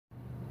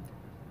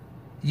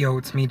Yo,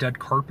 it's me,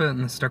 Deadcarpet,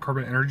 and this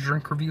Deadcarpet energy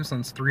drink review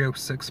since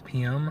 3:06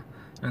 p.m.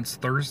 and it's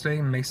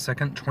Thursday, May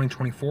 2nd,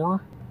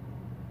 2024.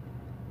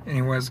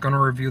 Anyway, I was gonna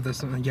review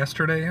this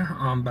yesterday,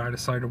 but I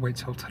decided to wait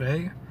till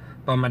today.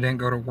 I didn't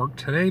go to work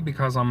today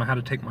because I had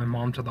to take my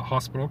mom to the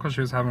hospital because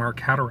she was having her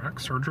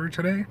cataract surgery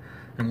today,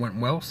 and it went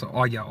well. So,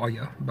 oh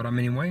yeah. But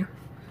anyway,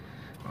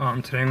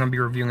 today I'm gonna be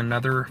reviewing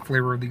another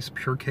flavor of these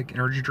Pure Kick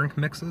energy drink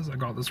mixes. I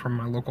got this from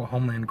my local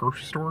Homeland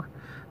grocery store.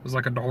 It was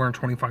like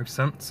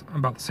 $1.25,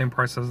 about the same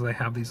price as they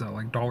have these at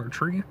like Dollar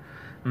Tree.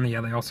 And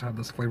yeah, they also have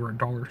this flavor at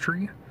Dollar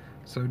Tree,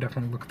 so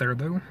definitely look there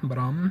though. But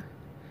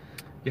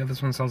yeah,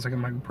 this one sounds like it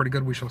might be pretty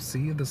good. We shall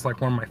see. This is like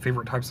one of my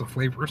favorite types of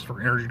flavors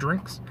for energy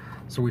drinks,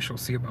 so we shall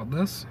see about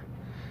this.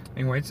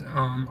 Anyways,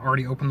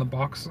 already opened the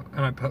box,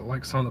 and I put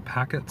like some of the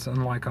packets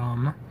in like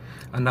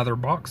another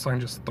box, so I can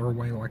just throw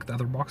away like the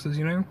other boxes,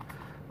 you know.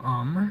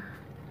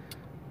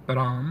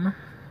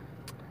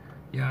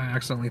 Yeah, I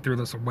accidentally threw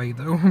this away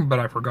though, but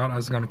I forgot I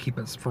was gonna keep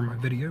it for my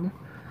video.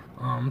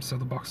 So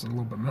the box is a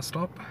little bit messed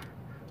up.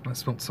 I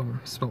spilled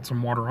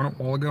some water on it a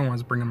while ago when I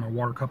was bringing my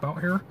water cup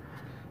out here.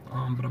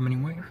 But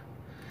anyway,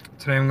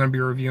 today I'm gonna be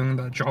reviewing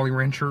the Jolly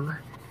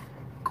Rancher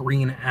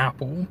Green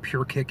Apple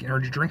Pure Kick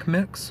Energy Drink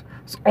Mix.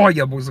 So, oh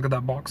yeah, boys, look at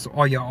that box.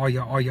 Oh yeah.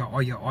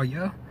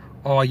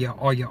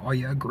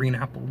 Green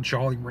Apple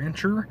Jolly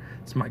Rancher.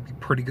 This might be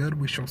pretty good.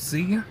 We shall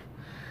see.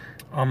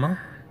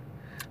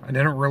 I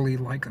didn't really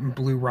like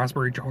blue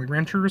raspberry Jolly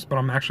Ranchers, but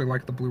I'm actually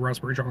like the blue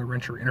raspberry Jolly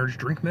Rancher energy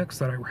drink mix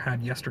that I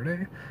had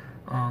yesterday.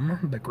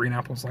 But green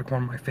apple is like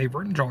one of my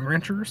favorite Jolly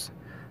Ranchers,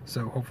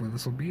 so hopefully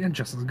this will be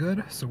just as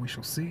good. So we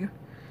shall see.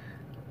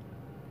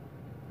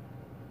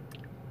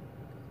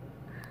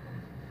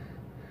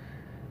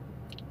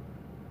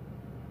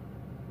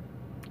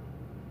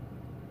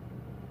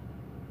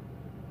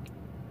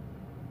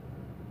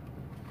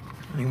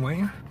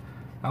 Anyway,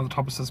 at the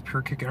top it says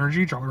Pure Kick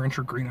Energy Jolly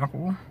Rancher Green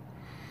Apple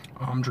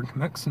drink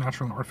mix,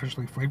 natural and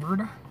artificially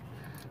flavored.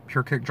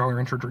 Pure Kick Jolly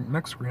Rancher drink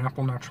mix, green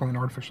apple, naturally and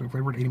artificially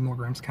flavored, 80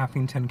 milligrams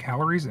caffeine, 10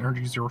 calories,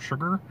 energy 0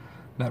 sugar,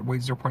 net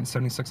weight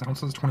 0.76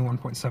 ounces,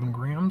 21.7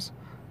 grams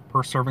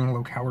per serving,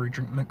 low calorie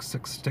drink mix,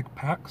 6 stick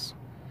packs.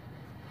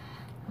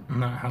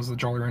 And then it has the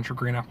Jolly Rancher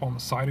green apple on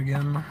the side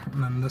again,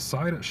 and then this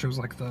side it shows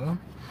like the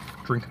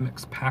drink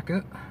mix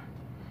packet.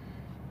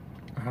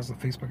 It has the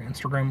Facebook and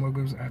Instagram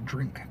logos at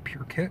Drink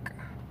Pure Kick.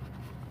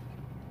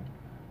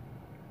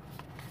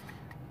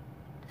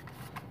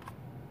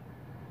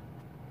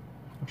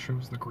 It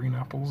shows the green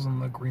apples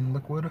and the green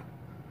liquid.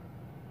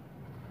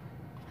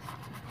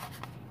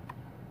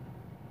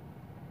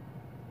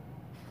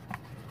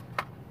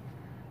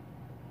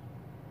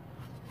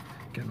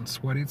 Getting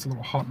sweaty, it's a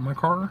little hot in my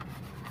car.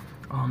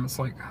 It's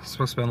like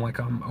supposed to be like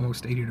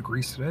almost 80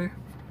 degrees today.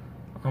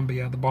 But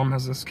yeah, the bomb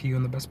has this SKU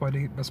in the Best By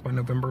date, Best By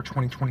November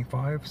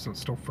 2025, so it's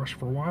still fresh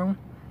for a while.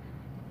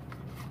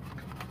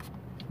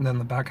 And then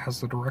the back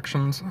has the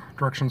directions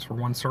for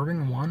one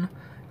serving. 1,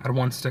 add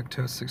 1 stick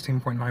to a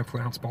 16.9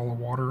 fluid ounce bottle of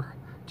water.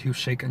 2,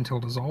 shake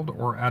until dissolved,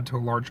 or add to a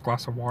large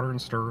glass of water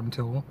and stir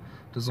until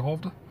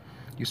dissolved.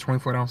 Use 20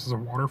 fluid ounces of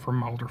water for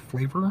milder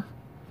flavor.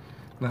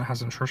 Then it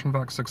has nutrition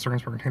facts, 6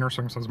 servings per container.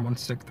 Serving size 1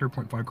 stick,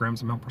 3.5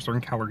 grams amount per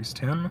serving, calories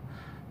 10.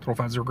 Total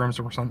fat 0 grams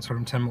 0%,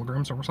 sodium 10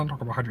 milligrams 0%,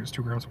 carbohydrates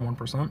 2 grams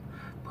 1%,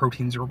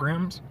 protein 0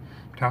 grams,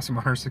 potassium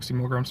 160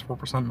 milligrams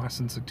 4%,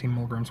 niacin 16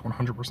 milligrams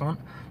 100%,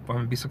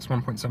 vitamin B6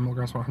 1.7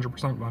 milligrams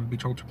 100%, vitamin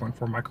B12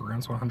 2.4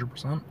 micrograms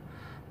 100%,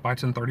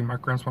 biotin 30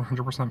 micrograms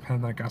 100%,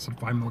 pantothenic acid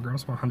 5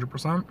 milligrams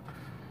 100%.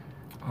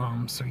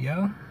 So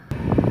yeah,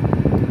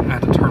 I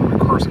had to turn my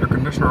car's air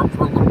conditioner up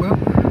for a little bit.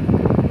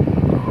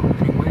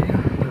 Anyway,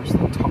 there's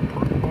the top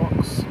part of the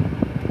box. You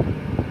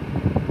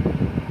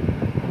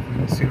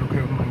can see it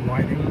okay with my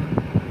lighting.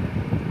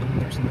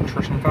 And there's some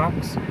nutrition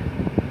facts.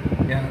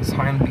 Yeah, it's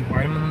high in B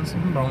vitamins,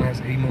 but only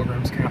has 80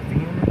 milligrams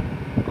caffeine.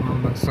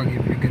 But still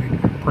give you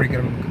a pretty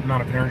good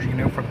amount of energy, you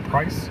know, for the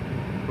price.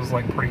 It was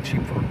like pretty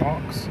cheap for a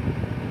box,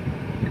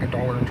 like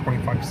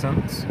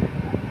 $1.25.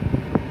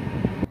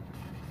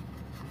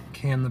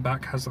 Okay, and the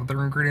back has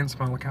other ingredients: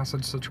 malic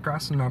acid, citric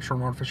acid, natural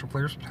and artificial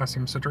flavors,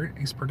 potassium citrate,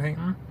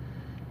 aspartame.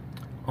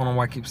 I don't know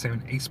why I keep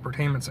saying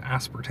aspartame, it's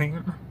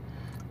aspartame.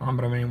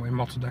 But anyway,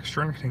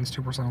 maltodextrin contains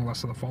 2% or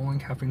less of the following: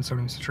 caffeine,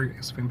 sodium citrate,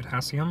 aspartame,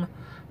 potassium,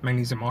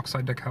 magnesium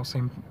oxide,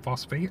 dicalcium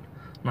phosphate,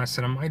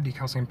 niacinamide,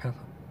 decalcium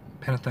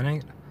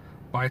panthenate,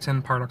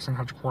 biotin, pyridoxine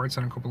hydrochloride,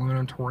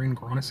 cyanocobalamin, taurine,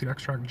 guarana seed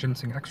extract,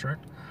 ginseng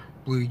extract,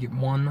 blue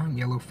 1,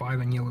 yellow 5,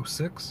 and yellow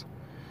 6.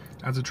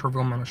 Adds a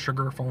trivial amount of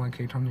sugar. Following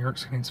ketone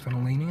Urix contains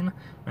phenylalanine.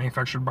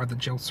 Manufactured by the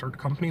Gel Cert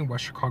Company,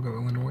 West Chicago,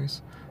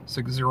 Illinois.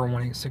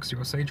 60186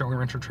 USA. Jolly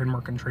Rancher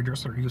trademark and trade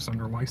dress are used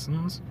under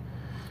license.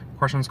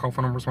 Questions, call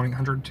phone numbers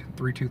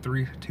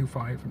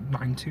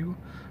 1-800-323-2592.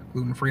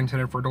 Gluten-free,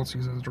 intended for adults.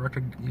 Use as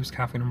directed. Use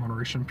caffeine in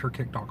moderation.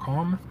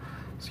 PureKick.com.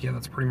 So yeah,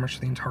 that's pretty much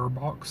the entire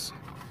box.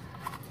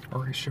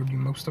 Already showed you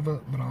most of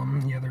it, but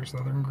yeah, there's the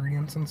other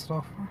ingredients and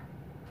stuff.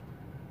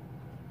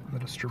 The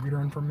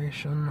distributor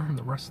information and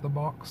the rest of the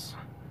box.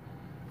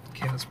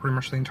 Okay, that's pretty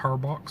much the entire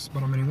box,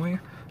 but anyway,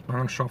 I'm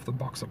going to show off the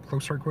box up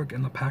close right quick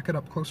and the packet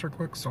up close right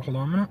quick, so hold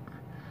on a minute.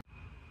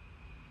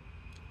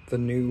 the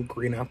new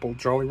Green Apple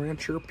Jolly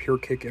Rancher Pure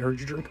Kick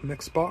Energy Drink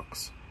Mix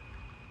Box.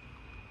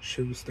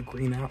 Shows the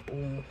green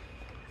apple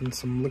and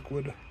some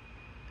liquid.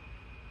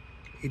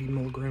 80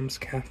 milligrams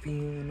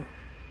caffeine.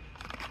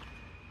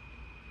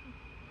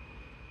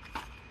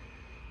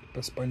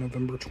 Best by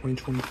November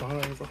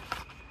 2025.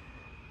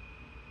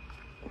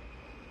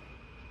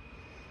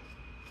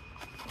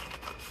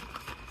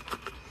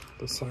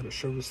 This side it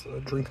shows the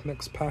drink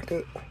mix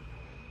packet.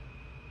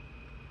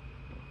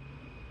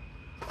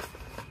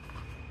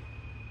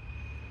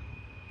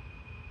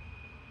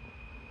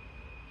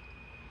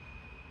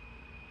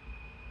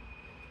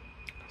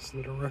 So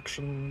the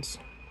directions.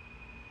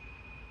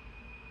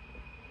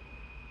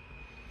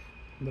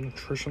 The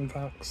nutrition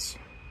facts.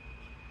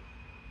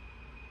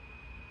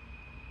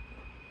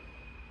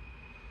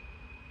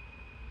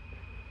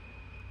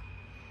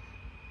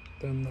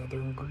 Then the other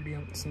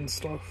ingredients and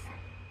stuff.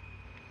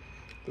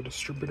 The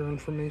distributor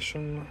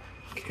information.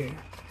 Okay,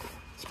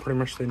 it's pretty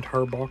much the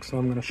entire box, and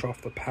I'm going to show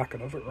off the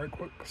packet of it right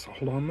quick, so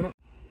hold on a minute.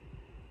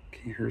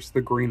 Okay, here's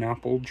the Green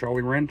Apple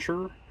Jolly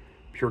Rancher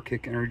Pure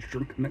Kick Energy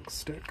Drink Mix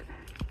Stick.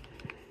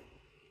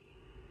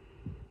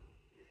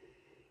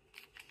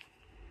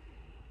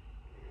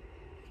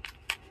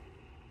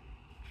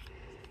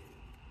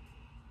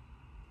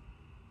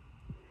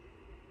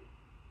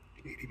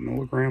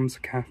 Milligrams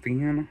of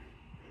caffeine.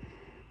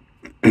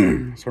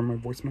 Sorry, my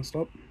voice messed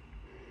up.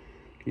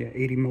 Yeah,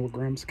 80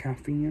 milligrams of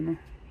caffeine.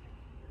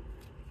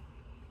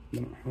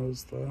 Then it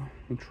has the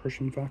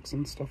nutrition facts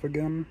and stuff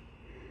again.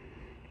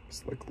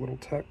 It's like little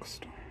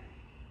text.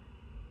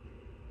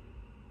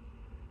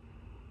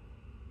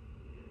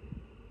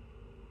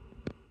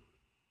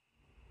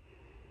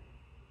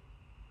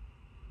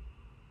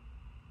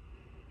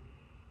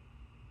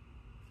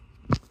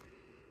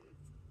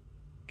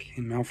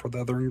 Okay, now for the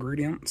other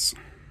ingredients.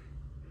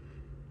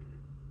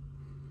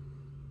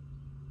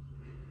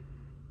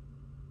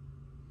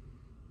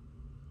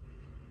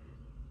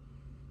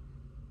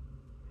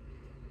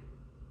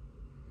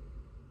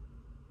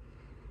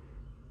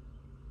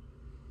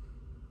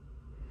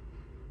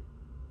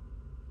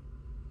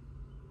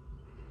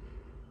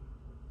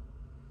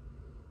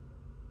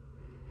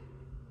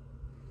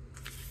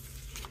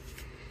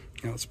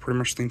 Yeah, that's pretty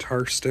much the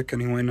entire stick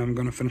anyway, and I'm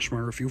going to finish my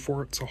review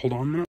for it, so hold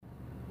on a minute.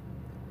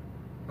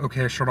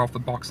 Okay, I showed off the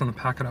box and the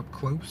packet up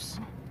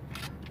close,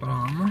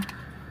 but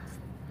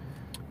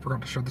forgot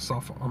to show this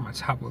off on my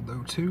tablet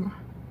though too.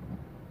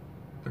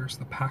 There's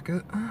the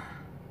packet.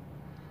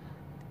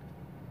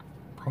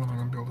 Probably not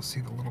going to be able to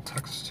see the little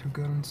text too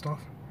good and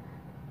stuff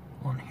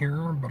on here,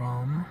 but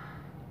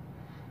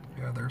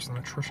yeah, there's the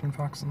nutrition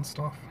facts and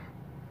stuff.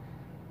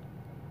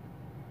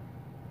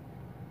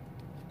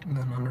 And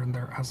then under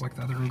there it has like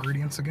the other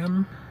ingredients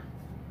again.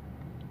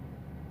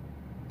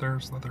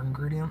 There's the other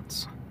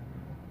ingredients.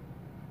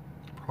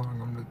 Probably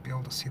not going to be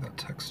able to see that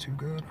text too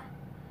good.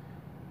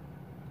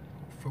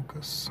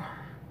 Focus.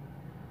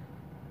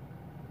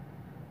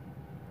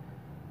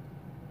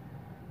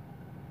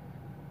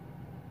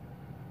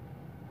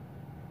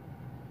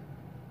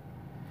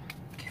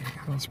 Okay,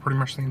 that's pretty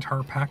much the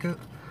entire packet.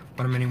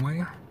 But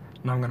anyway,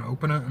 now I'm going to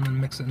open it and then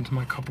mix it into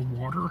my cup of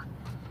water.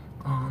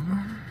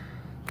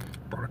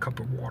 Brought a cup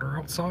of water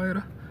outside,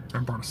 and I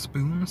brought a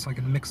spoon so I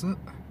can mix it.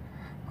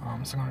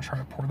 So I'm going to try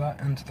to pour that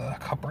into the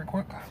cup right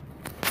quick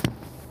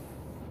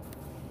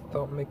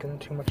without making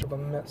too much of a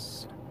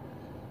mess.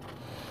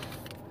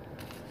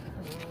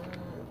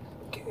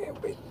 Okay,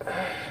 wait.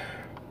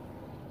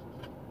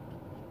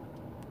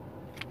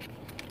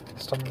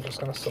 This time I'm just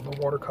going to set the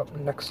water cup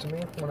next to me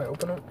when I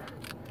open it.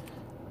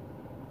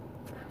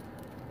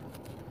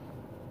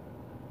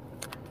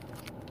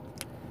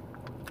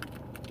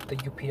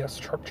 The UPS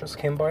truck just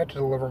came by to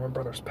deliver my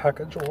brother's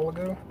package a while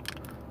ago,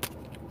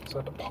 so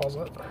I had to pause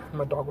it.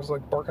 My dog was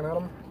like barking at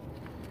him.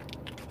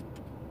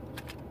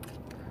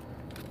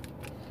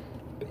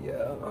 But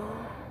yeah.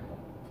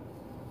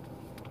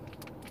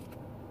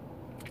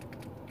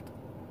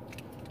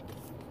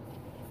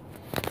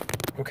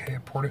 Okay, I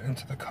poured it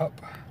into the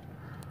cup.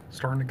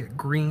 Starting to get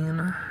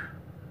green.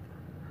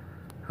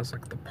 Has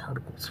like the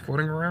particles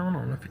floating around. I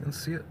don't know if you can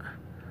see it.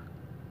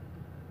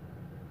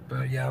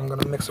 But yeah, I'm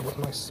gonna mix it with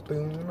my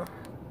spoon.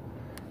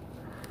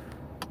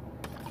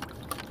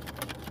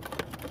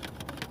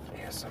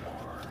 ASMR.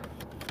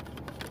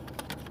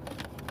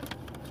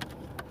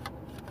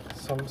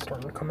 Sun's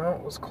starting to come out.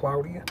 It was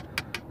cloudy. It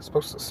was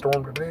supposed to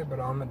storm today, but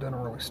it didn't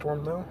really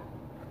storm though.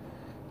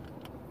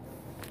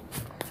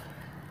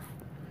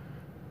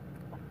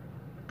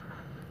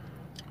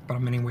 But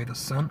anyway, the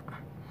scent.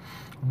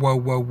 Whoa,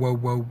 whoa, whoa,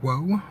 whoa,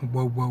 whoa,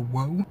 whoa, whoa,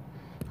 whoa.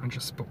 I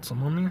just spilled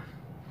some on me.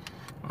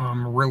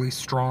 Really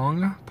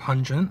strong,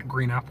 pungent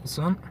green apple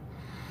scent.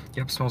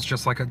 Yep, smells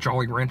just like a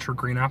Jolly Rancher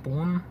green apple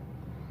one.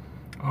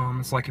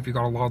 It's like if you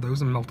got a lot of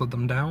those and melted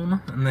them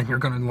down, and then you're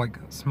gonna like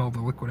smell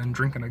the liquid and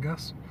drink it, I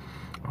guess.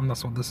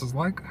 That's what this is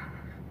like.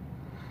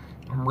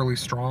 Really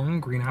strong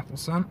green apple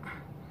scent.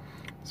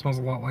 It smells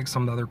a lot like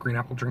some of the other green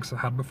apple drinks I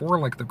had before,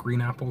 like the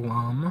green apple,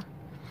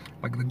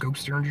 like the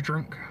Ghost energy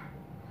drink.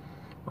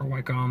 Or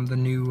like the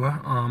new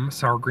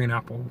sour green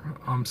apple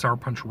sour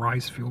punch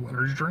rise fuel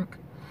energy drink,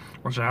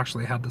 which I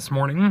actually had this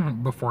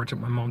morning before I took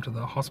my mom to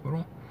the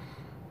hospital.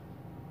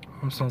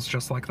 Smells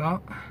just like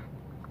that.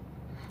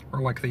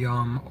 Or like the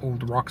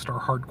old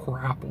Rockstar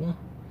Hardcore apple.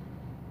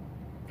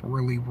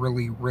 Really,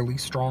 really, really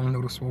strong,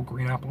 noticeable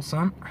green apple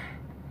scent.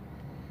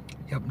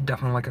 Yep,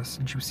 definitely like a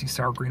juicy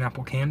sour green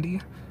apple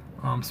candy.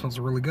 Smells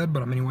really good,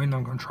 but anyway, now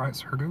I'm going to try it,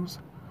 so here goes.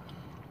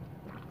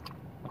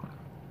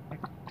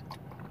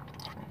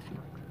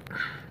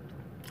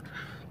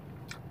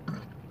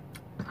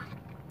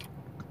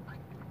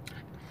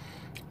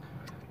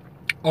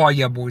 Oh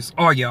yeah, boys.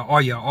 Oh yeah, oh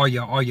yeah, oh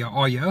yeah, oh yeah,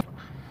 oh yeah.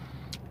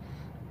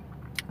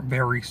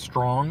 Very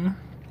strong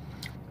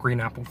green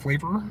apple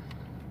flavor.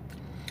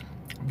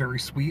 Very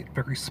sweet,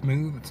 very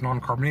smooth. It's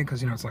non-carbonated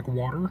because, you know, it's like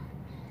water.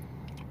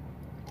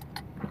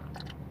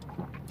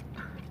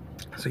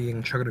 So you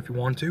can chug it if you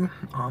want to.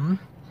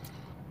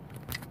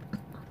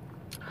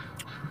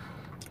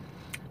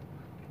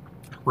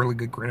 Really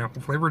good green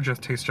apple flavor.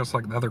 Just tastes just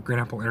like the other green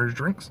apple energy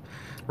drinks,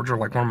 which are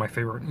like one of my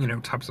favorite, you know,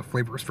 types of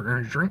flavors for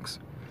energy drinks.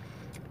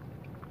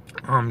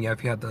 Yeah,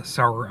 if you had the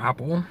sour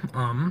apple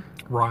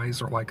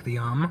rise, or like the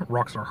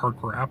Rockstar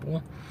Hardcore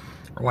apple,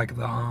 or like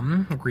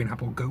the green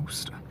apple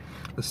ghost,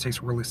 this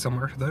tastes really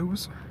similar to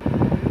those.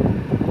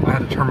 I had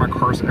to turn my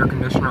car's air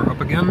conditioner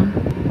up again.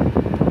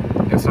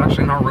 It's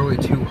actually not really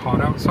too hot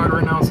outside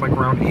right now. It's like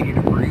around 80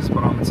 degrees,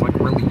 but it's like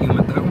really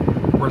humid though.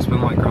 Where it's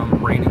been like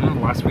raining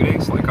the last few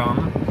days. Like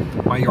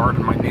my yard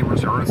and my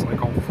neighbor's yard is like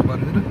all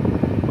flooded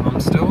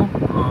still.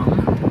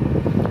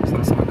 So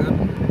that's not good.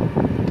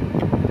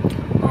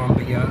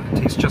 But yeah,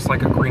 it tastes just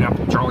like a green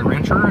apple Jolly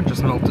Rancher,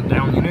 just melted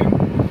down, you know,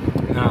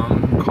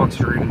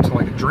 concentrated into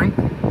like a drink.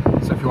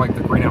 So if you like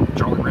the green apple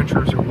Jolly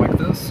Ranchers, you'll like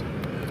this.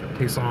 It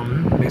tastes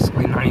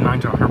basically 99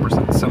 to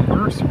 100%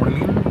 similar. See what I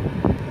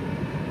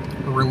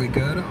mean? Really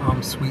good,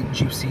 sweet,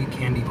 juicy,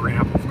 candy green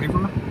apple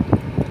flavor.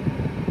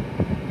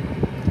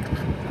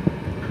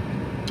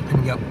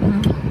 And yep,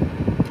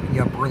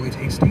 really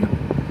tasty.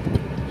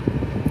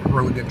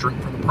 Really good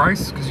drink for the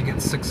price, because you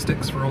get 6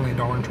 sticks for only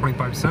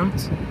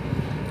 $1.25.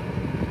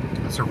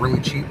 So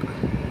really cheap.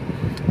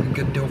 A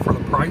good deal for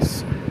the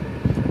price.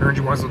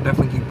 Energy-wise, it'll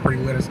definitely keep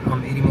pretty lit. As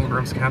 80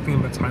 milligrams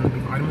caffeine, but it's high in B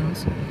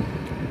vitamins.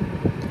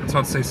 So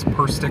I'd say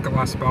per stick it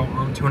lasts about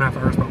 2.5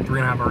 hours, about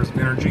 3.5 hours of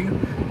energy.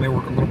 May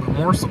work a little bit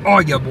more. So oh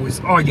yeah,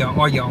 boys. Oh yeah,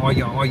 oh yeah, oh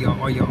yeah, oh yeah,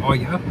 oh yeah, oh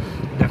yeah.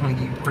 Definitely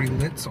get you pretty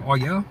lit. So oh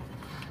yeah.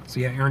 So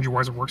yeah,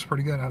 energy-wise it works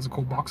pretty good. It has a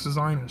cool box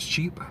design. It's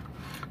cheap.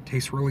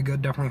 Tastes really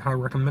good. Definitely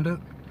highly recommend it.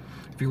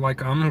 If you like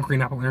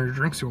green apple energy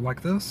drinks, you'll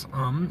like this.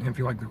 And if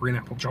you like the green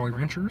apple Jolly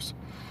Ranchers,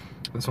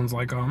 this one's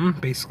like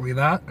basically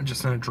that,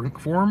 just in a drink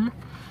form.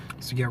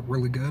 So yeah,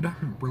 really good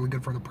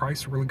for the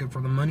price, really good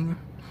for the money.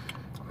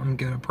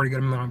 Get a pretty good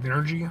amount of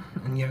energy,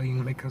 and yeah, you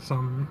can make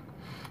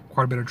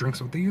quite a bit of drinks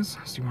with these.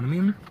 See what I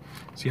mean?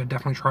 So yeah,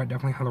 definitely try it.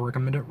 Definitely highly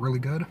recommend it. Really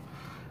good.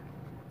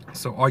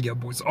 So oh yeah,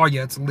 boys. Oh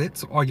yeah, it's lit.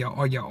 So oh yeah,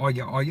 oh yeah, oh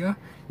yeah, oh yeah.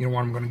 You know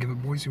what I'm gonna give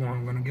it, boys? You know what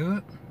I'm gonna give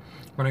it?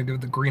 I'm gonna give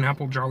it the Green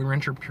Apple Jolly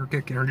Rancher Pure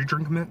Kick Energy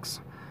Drink Mix.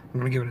 I'm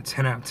gonna give it a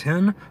 10 out of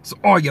 10. So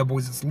oh yeah,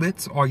 boys, it's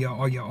lit. So, oh yeah,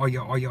 oh yeah, oh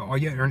yeah, oh yeah, oh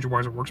yeah.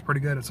 Energy-wise, it works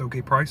pretty good. It's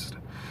okay priced.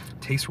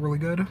 Tastes really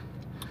good.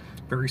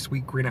 Very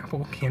sweet green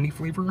apple candy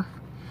flavor.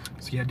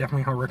 So yeah,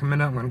 definitely highly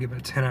recommend it. I'm gonna give it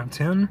a 10 out of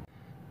 10.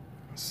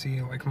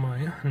 See, like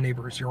my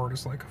neighbor's yard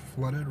is like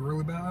flooded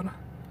really bad,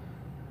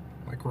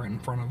 like right in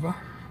front of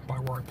by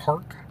where I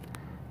park.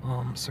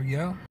 So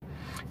yeah.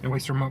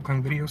 Anyways, for my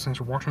upcoming videos, thanks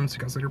for watching. See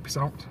you guys later. Peace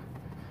out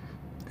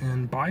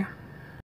and bye.